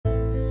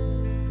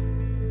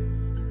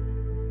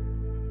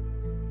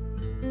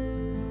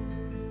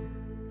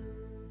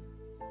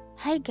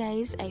Hi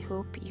guys, I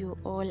hope you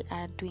all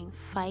are doing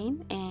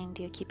fine and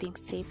you're keeping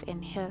safe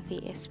and healthy,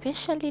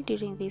 especially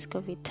during these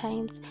COVID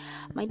times.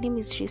 My name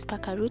is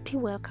Rispa Karuti.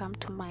 Welcome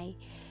to my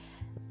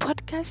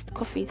podcast,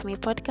 Coffee with Me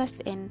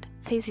podcast, and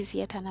this is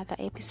yet another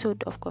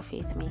episode of Coffee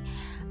with Me.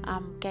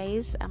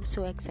 Guys, I'm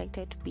so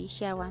excited to be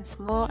here once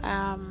more.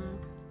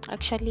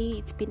 Actually,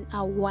 it's been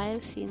a while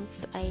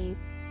since I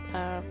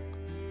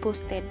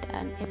posted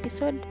an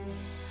episode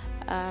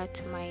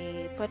to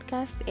my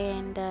podcast,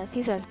 and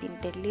this has been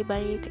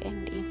deliberate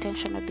and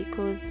intentional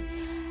because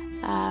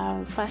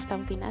first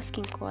I've been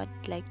asking God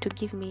to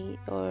give me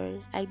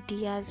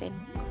ideas and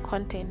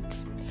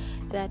content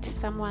that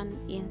someone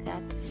in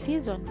that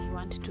season may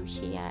want to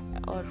hear,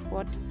 or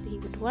what he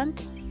would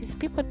want his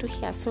people to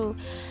hear. So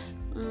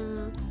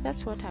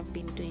that's what I've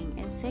been doing.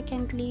 And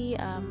secondly,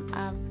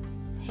 I've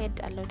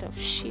had a lot of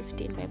shift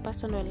in my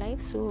personal life,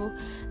 so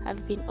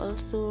I've been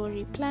also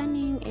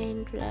replanning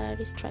and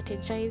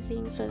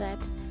re-strategizing so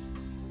that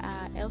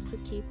I also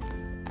keep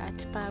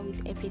at par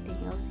with everything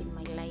else in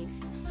my life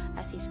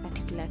at this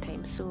particular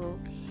time. So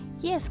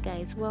yes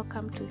guys,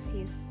 welcome to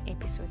this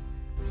episode.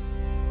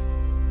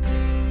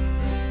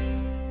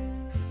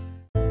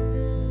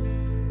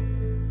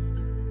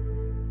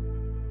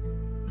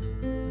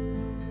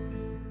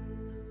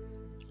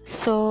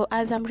 So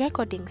as I'm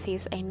recording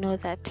this, I know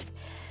that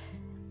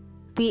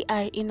we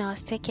are in our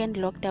second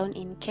lockdown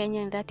in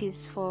Kenya, and that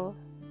is for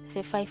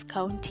the 5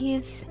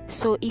 counties.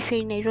 So if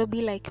you're in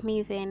Nairobi like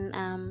me, then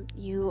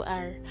you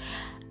are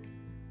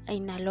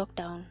in a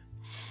lockdown.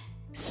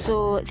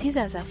 So this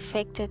has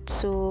affected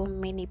so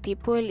many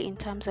people in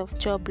terms of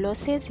job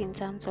losses, in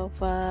terms of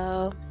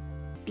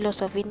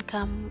loss of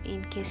income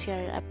in case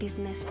you're a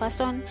business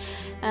person,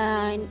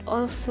 and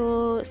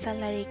also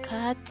salary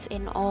cuts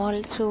and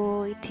all.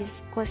 So it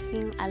is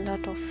causing a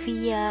lot of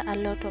fear, a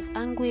lot of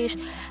anguish,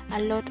 a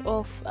lot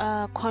of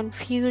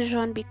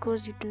confusion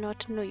because you do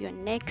not know your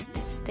next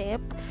step.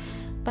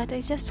 But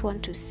I just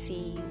want to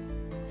say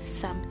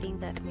something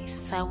that may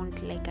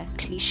sound like a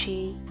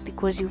cliche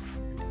because you've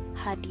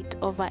heard it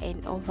over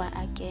and over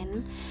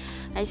again.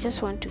 I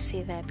just want to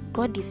say that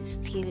God is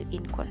still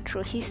in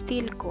control. He's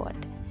still God.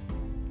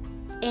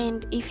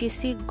 And if you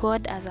see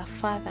God as a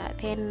father,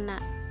 then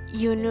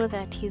you know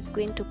that He's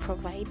going to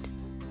provide.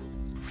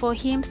 For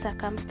Him,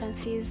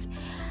 circumstances,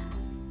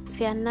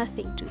 they are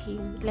nothing to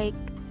Him.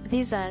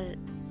 These are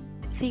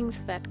things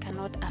that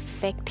cannot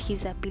affect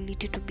His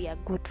ability to be a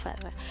good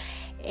father.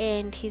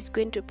 And He's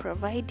going to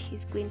provide,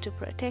 He's going to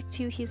protect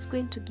you, He's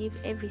going to give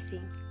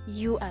everything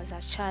you as a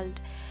child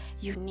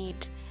you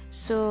need.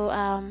 So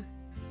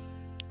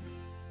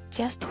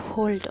just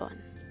hold on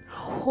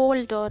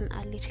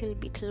a little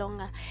bit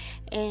longer,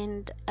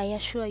 and I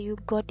assure you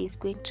God is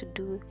going to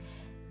do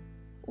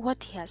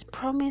what He has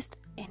promised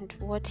and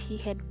what He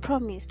had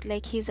promised.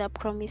 He's a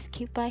promise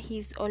keeper.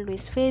 He's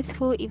always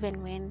faithful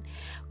even when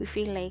we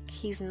feel like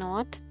He's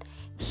not.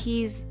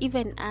 He's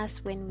even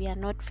us when we are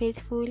not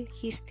faithful,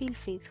 He's still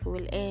faithful.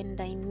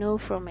 And I know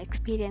from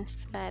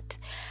experience that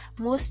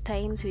most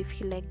times we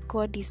feel like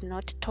God is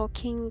not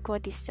talking,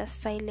 God is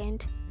just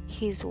silent.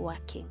 He's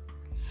working,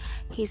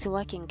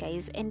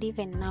 guys, and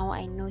even now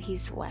I know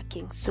He's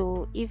working.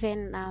 So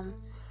even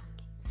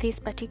this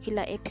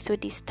particular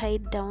episode is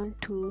tied down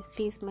to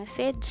this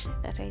message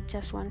that I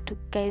just want to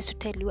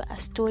tell you a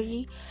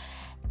story,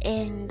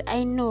 and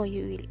I know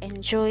you will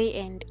enjoy,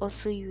 and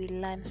also you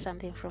will learn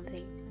something from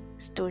the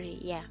story.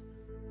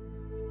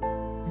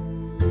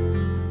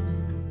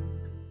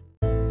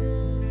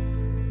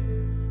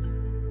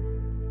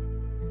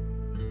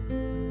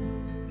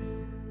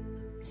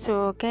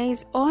 So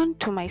guys, on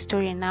to my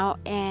story now,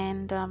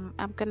 and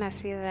I'm gonna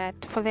say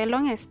that for the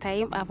longest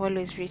time I've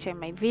always written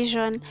my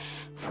vision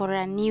for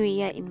a new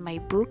year in my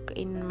book,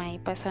 in my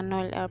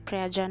personal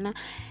prayer journal.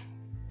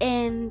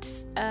 And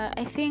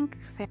I think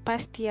the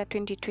past year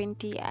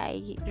 2020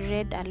 I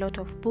read a lot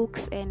of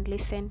books and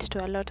listened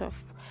to a lot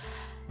of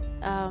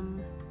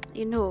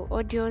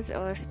audios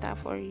or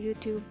stuff or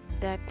YouTube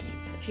that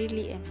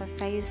really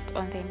emphasized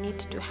on the need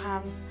to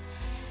have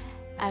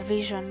a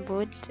vision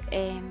board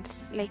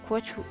and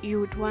what you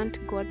would want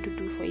God to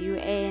do for you.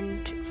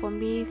 And for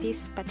me,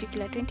 this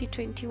particular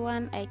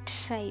 2021, I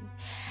tried.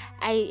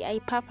 I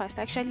purposed.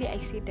 Actually,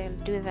 I said I'll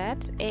do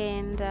that,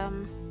 and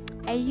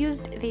I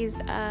used this.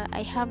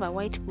 I have a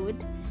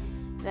whiteboard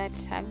that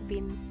I've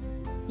been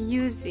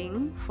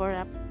using for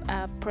a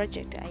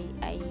project.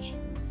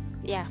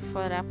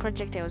 For a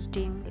project I was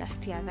doing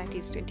last year. That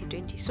is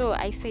 2020. So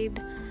I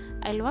said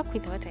I'll work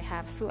with what I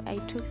have. So I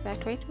took that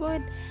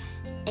whiteboard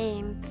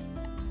and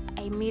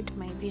I made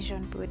my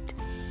vision board,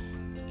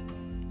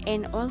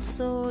 and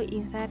also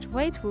in that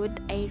whiteboard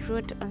I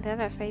wrote on the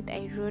other side,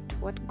 I wrote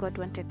what God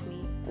wanted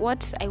me,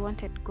 what I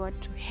wanted God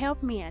to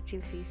help me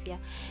achieve this year.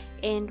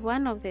 And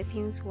one of the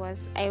things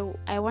was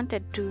I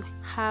wanted to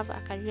have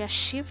a career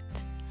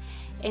shift.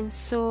 And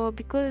so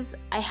because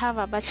I have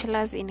a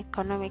bachelor's in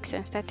economics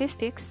and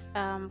statistics,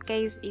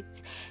 guys,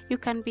 you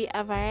can be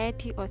a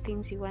variety of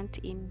things you want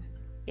in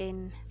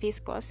in this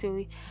course,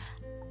 so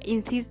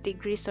in this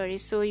degree,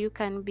 so you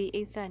can be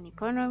either an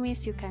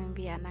economist, you can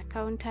be an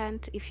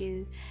accountant, if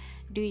you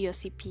do your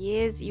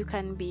CPAs, you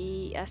can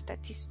be a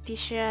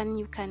statistician,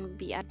 you can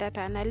be a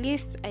data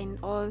analyst, and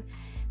all.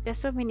 There's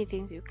so many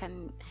things you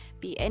can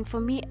be. And for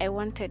me, I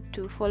wanted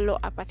to follow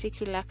a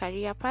particular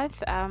career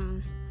path,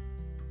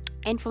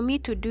 and for me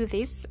to do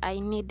this, I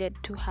needed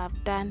to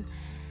have done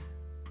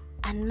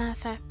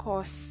another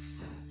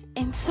course.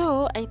 And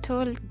so I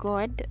told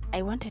God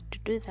I wanted to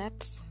do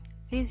that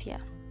this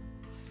year.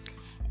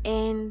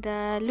 And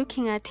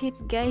looking at it,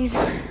 guys,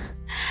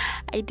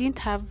 I didn't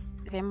have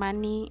the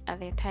money at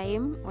the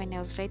time when I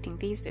was writing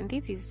this, and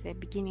this is the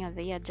beginning of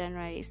the year,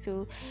 January.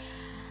 So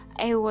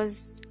I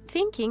was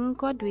thinking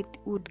God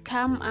would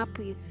come up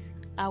with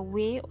a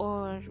way,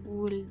 or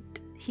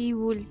He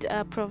would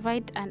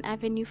provide an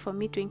avenue for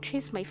me to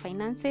increase my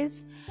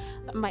finances,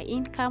 my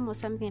income, or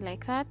something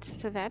like that,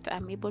 so that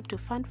I'm able to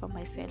fund for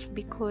myself.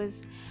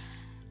 Because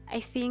I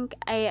think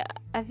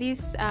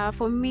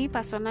for me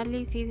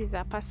personally, this is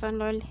a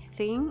personal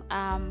thing.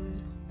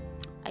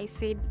 I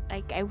said,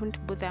 like, I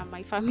won't bother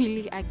my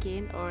family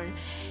again or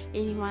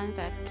anyone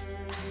that,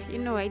 I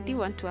didn't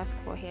want to ask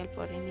for help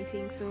or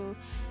anything. So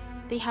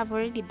they have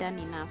already done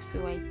enough.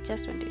 So I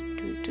just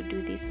wanted to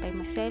do this by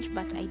myself,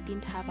 but I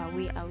didn't have a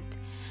way out.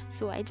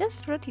 So I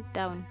just wrote it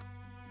down.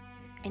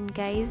 And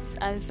guys,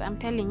 as I'm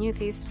telling you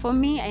this, for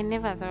me, I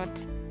never thought,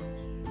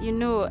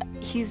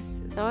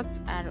 His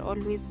thoughts are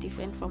always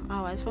different from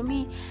ours. For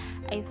me,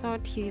 I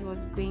thought He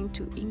was going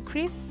to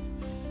increase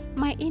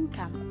my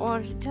income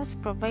or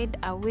just provide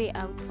a way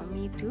out for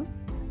me to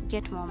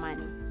get more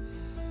money.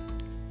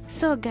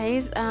 So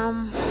guys,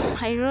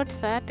 I wrote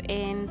that,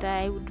 and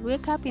I would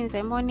wake up in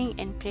the morning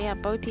and pray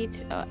about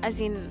it,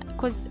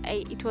 because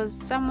it was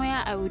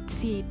somewhere I would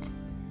see it.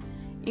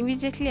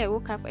 Immediately I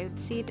woke up, I would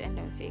see it, and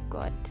I would say,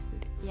 God,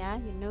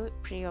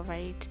 pray over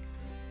it.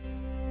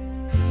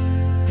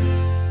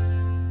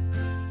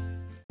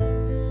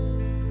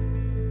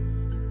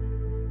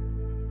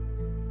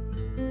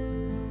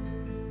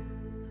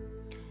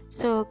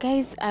 So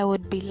guys, I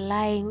would be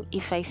lying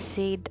if I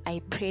said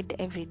I prayed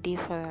every day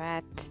for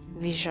that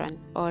vision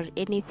or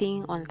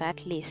anything on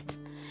that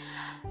list.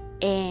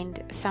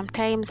 And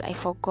sometimes I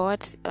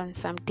forgot. On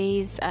some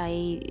days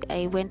I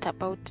went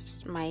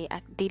about my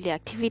daily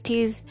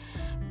activities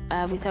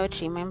without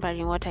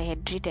remembering what I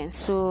had written.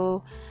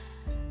 So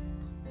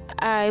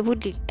I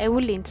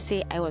wouldn't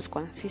say I was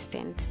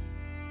consistent.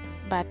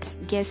 But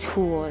guess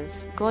who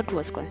was? God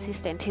was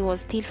consistent. He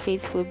was still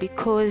faithful,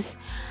 because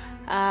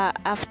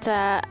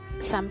after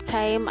some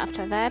time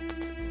after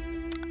that,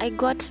 I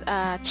got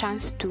a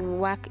chance to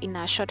work in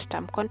a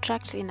short-term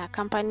contract in a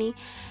company.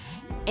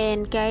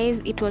 And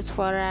guys, it was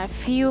for a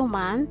few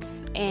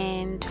months,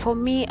 and for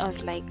me, I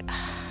was like,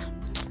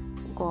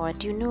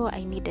 God,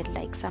 I needed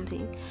like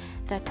something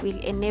that will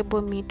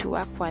enable me to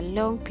work for a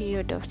long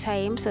period of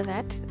time, so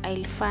that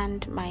I'll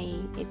fund my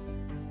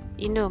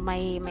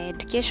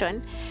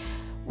education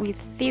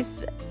with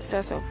this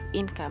source of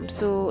income.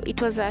 So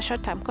it was a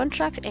short-term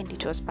contract, and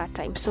it was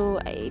part-time, so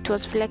it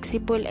was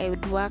flexible. I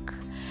would work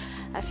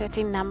a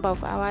certain number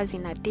of hours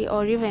in a day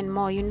or even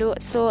more,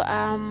 so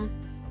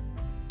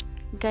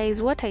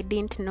guys, what I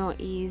didn't know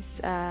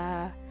is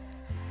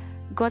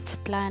God's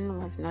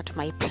plan was not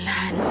my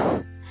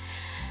plan.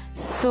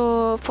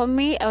 So for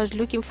me, I was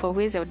looking for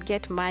ways I would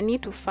get money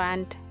to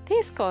fund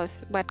this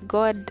course, but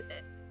God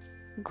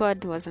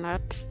was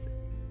not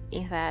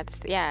in that.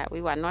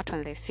 We were not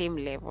on the same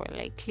level,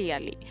 like,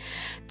 clearly,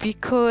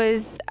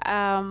 because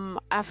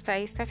after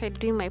I started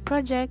doing my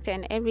project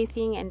and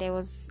everything, and I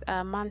was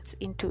months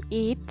into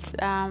it,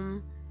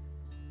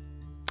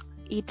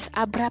 it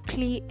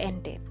abruptly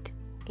ended,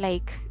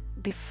 like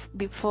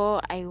before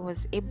I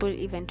was able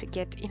even to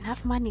get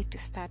enough money to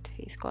start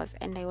this course.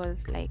 And I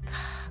was like,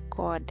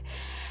 God,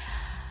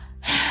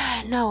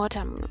 now what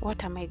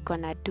am I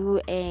gonna do?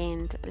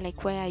 And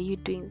like, why are you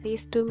doing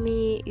this to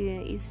me?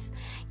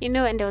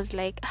 And I was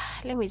like,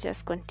 let me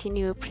just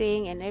continue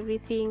praying and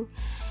everything.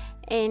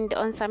 And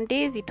on some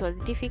days it was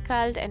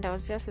difficult, and I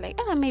was just like,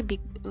 maybe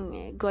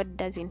God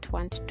doesn't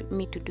want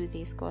me to do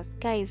this course.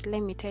 Guys,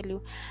 let me tell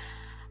you,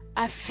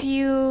 a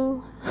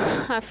few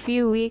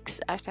weeks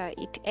after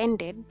it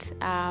ended,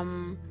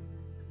 I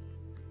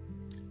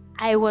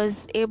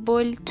was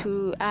able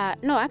to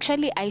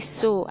I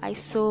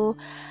saw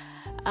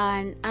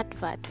an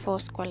advert for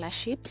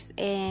scholarships,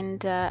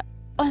 and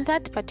on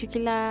that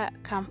particular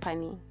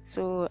company,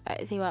 so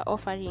they were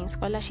offering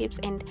scholarships,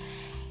 and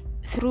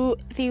there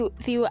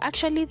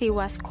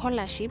were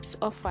scholarships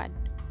offered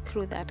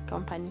through that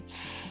company.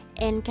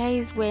 And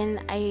guys,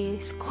 when I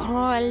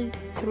scrolled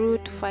through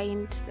to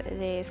find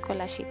the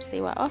scholarships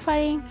they were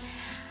offering,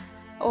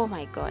 oh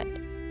my God,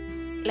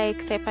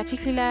 like, the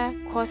particular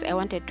course I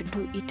wanted to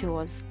do, it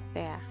was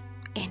there.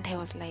 And I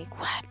was like,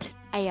 what?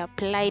 I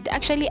applied on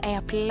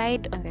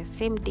the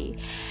same day,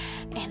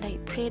 and I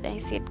prayed. I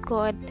said,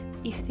 God,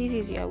 if this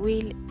is your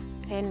will,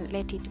 then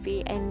let it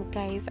be. And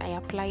guys, I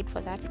applied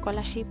for that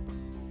scholarship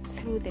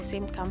through the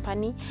same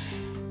company,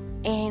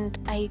 and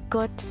I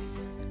got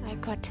I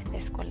got the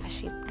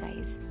scholarship,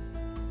 guys.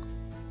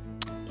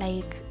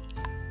 Like,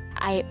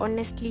 I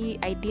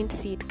didn't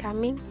see it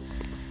coming.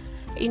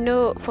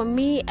 For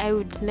me, I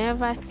would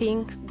never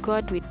think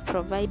God would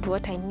provide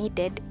what I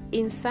needed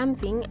in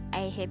something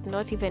I had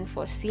not even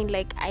foreseen.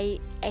 Like, I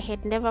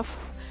had never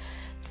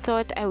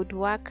thought I would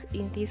work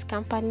in this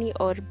company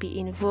or be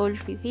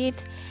involved with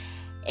it.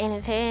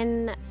 And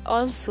then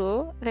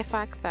also the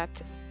fact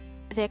that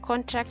the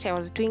contract I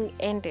was doing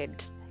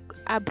ended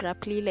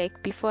abruptly,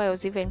 like before I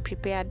was even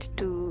prepared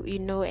to,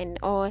 and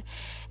all,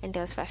 and I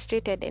was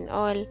frustrated and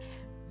all.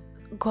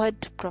 God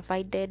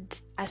provided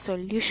a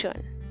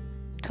solution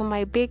to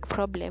my big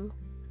problem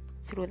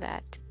through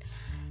that.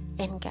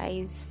 And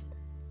guys,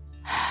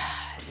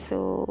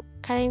 so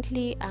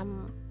currently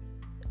I'm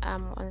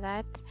on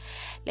that.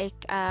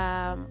 Like,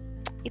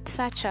 it's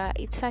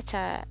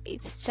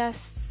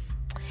just,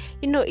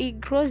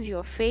 it grows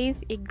your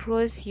faith, it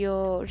grows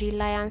your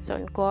reliance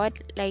on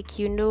God. Like,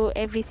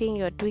 everything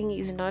you're doing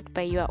is not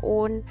by your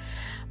own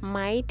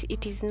might,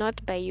 it is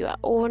not by your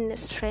own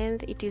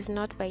strength, it is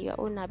not by your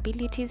own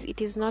abilities,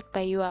 it is not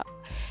by your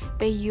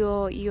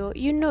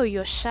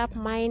sharp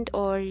mind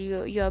or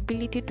your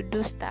ability to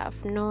do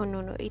stuff. No,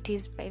 it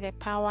is by the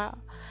power,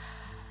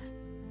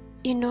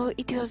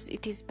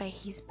 it is by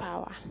His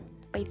power,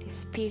 by the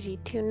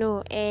Spirit,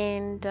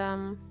 and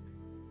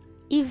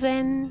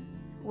even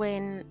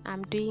when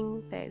I'm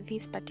doing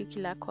this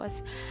particular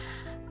course,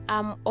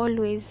 I'm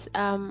always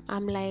I'm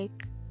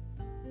like,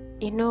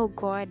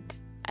 God,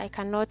 I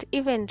cannot,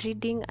 even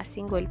reading a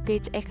single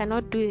page, I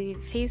cannot do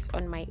this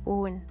on my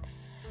own.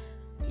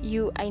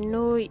 I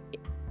know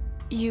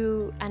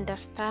you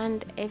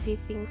understand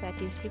everything that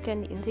is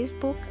written in this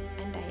book,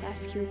 and I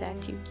ask you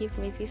that you give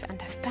me this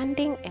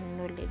understanding and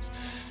knowledge.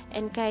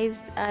 And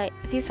guys,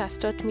 this has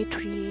taught me to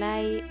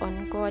rely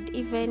on God,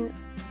 even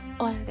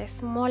on the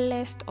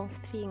smallest of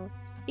things,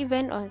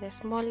 even on the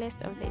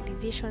smallest of the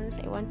decisions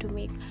I want to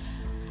make.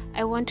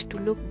 I want to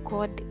look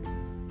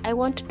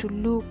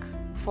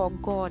for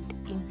God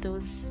in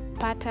those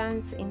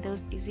patterns, in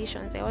those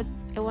decisions. I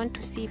want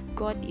to see if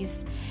God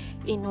is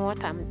in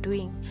what I'm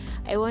doing.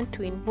 I want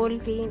to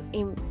involve Him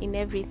in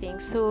everything.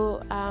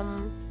 So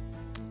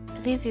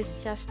this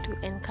is just to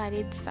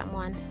encourage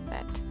someone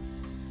that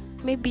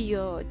maybe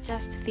you're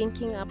just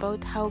thinking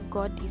about how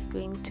God is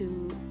going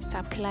to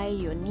supply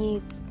your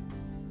needs.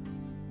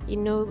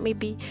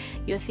 Maybe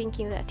you're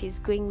thinking that He's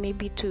going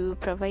maybe to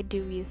provide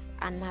you with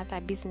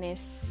another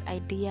business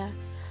idea,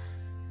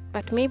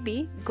 but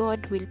maybe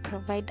God will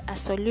provide a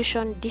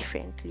solution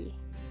differently.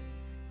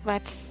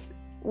 But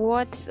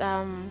what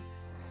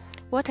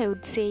I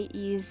would say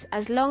is,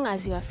 as long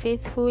as you are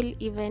faithful,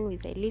 even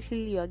with the little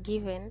you are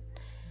given,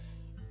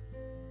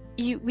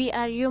 we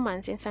are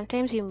humans, and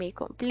sometimes you may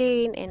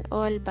complain and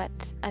all,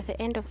 but at the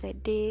end of the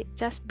day,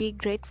 just be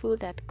grateful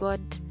that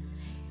God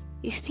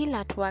is still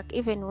at work,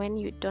 even when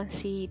you don't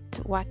see it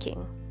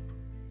working.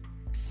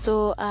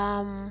 So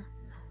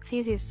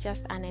this is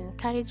just an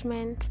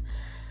encouragement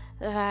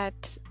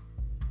that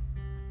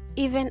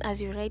even as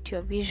you write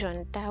your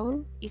vision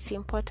down, it's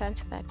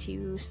important that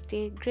you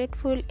stay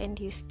grateful and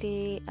you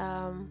stay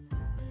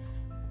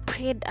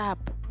prayed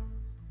up,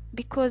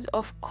 because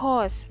of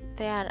course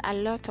there are a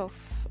lot of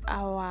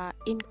our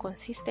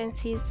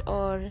inconsistencies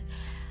or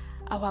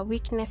our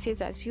weaknesses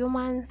as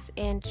humans,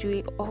 and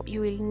you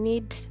will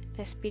need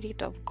the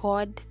Spirit of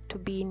God to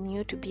be in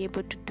you to be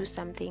able to do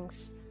some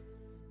things.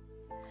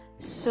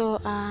 So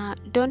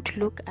don't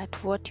look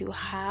at what you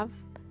have,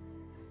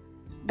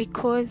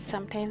 because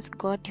sometimes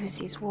God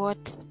uses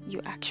what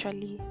you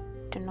actually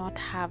do not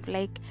have.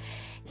 Like,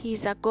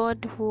 He's a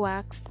God who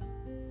works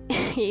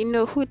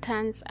who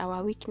turns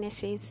our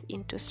weaknesses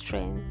into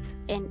strength,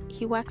 and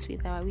He works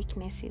with our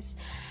weaknesses.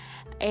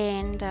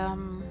 And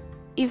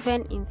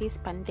even in this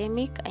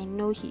pandemic, I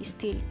know He's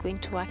still going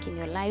to work in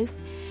your life.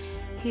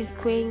 He's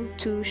going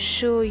to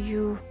show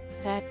you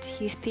that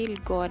He's still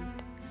God,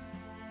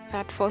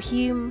 that for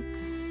Him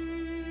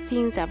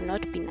things have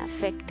not been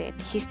affected.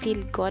 He's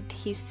still God.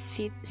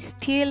 He's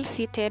still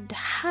seated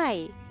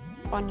high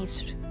on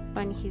his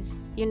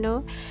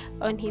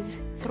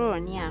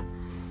throne. Yeah.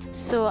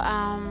 So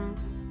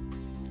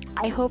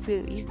I hope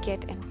you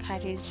get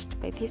encouraged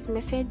by this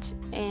message,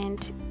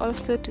 and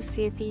also to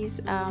say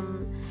this,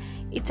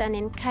 it's an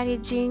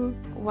encouraging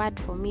word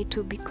for me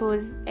too,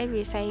 because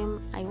every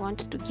time I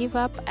want to give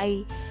up,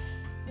 I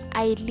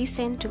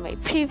listen to my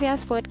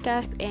previous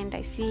podcast and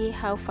I see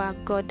how far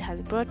God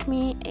has brought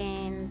me,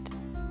 and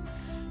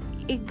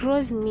it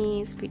grows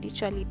me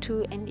spiritually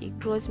too, and it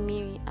grows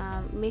me,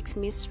 makes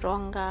me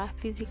stronger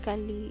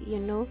physically,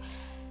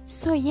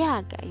 So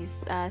yeah,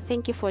 guys,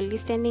 thank you for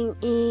listening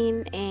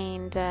in,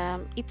 and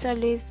it's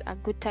always a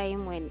good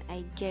time when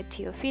I get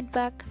your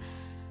feedback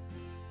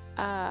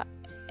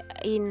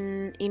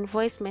in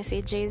voice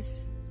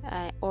messages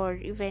or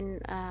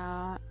even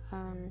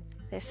on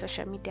the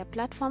social media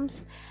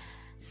platforms.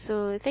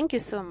 So thank you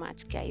so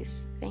much,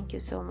 guys. Thank you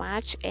so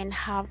much, and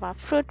have a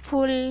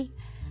fruitful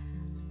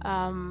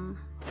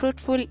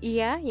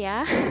year.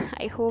 Yeah.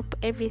 I hope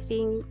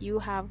everything you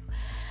have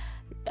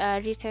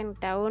written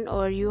down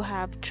or you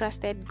have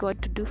trusted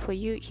God to do for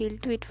you, He'll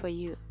do it for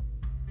you.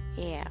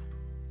 Yeah.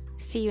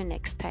 See you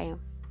next time.